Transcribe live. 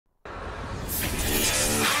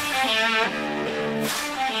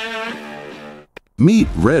Meet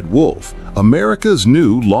Red Wolf, America's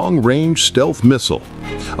new long-range stealth missile.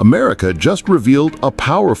 America just revealed a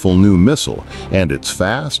powerful new missile, and it's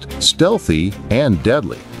fast, stealthy, and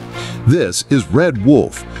deadly. This is Red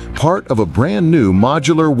Wolf, part of a brand new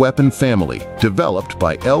modular weapon family developed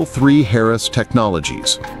by L3 Harris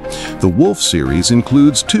Technologies. The Wolf series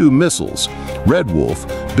includes two missiles: Red Wolf,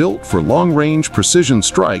 built for long-range precision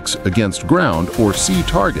strikes against ground or sea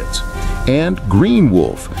targets, and Green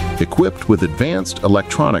Wolf, equipped with advanced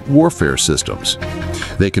electronic warfare systems.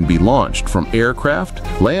 They can be launched from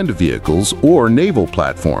aircraft, land vehicles, or naval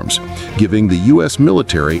platforms, giving the U.S.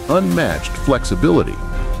 military unmatched flexibility.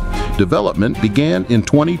 Development began in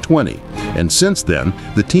 2020, and since then,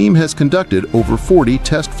 the team has conducted over 40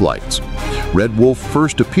 test flights. Red Wolf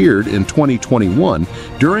first appeared in 2021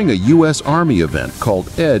 during a U.S. Army event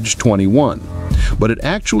called Edge 21. But it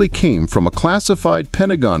actually came from a classified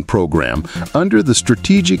Pentagon program under the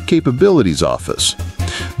Strategic Capabilities Office.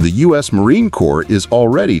 The U.S. Marine Corps is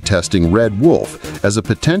already testing Red Wolf as a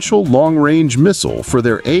potential long-range missile for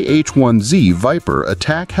their AH-1Z Viper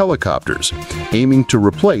attack helicopters, aiming to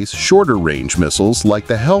replace shorter-range missiles like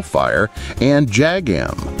the Hellfire and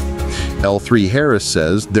JAGAM. L3 Harris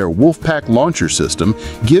says their Wolfpack launcher system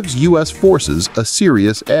gives U.S. forces a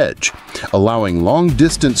serious edge, allowing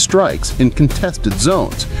long-distance strikes in contested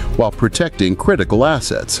zones while protecting critical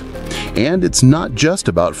assets. And it's not just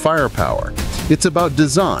about firepower, it's about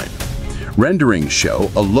design. Renderings show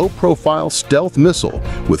a low-profile stealth missile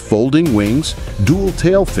with folding wings, dual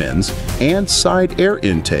tail fins, and side air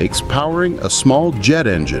intakes powering a small jet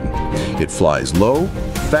engine. It flies low,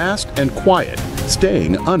 fast, and quiet,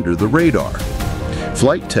 staying under the radar.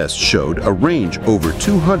 Flight tests showed a range over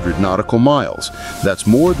 200 nautical miles. That's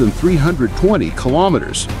more than 320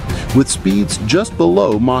 kilometers, with speeds just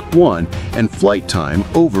below Mach 1 and flight time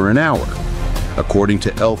over an hour. According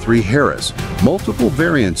to L3 Harris, multiple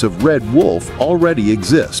variants of Red Wolf already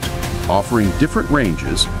exist, offering different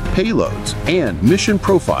ranges, payloads, and mission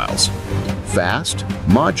profiles. Fast,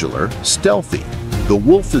 modular, stealthy. The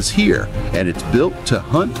Wolf is here, and it's built to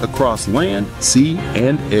hunt across land, sea,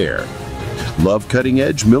 and air. Love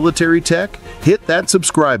cutting-edge military tech? Hit that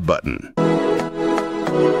subscribe button.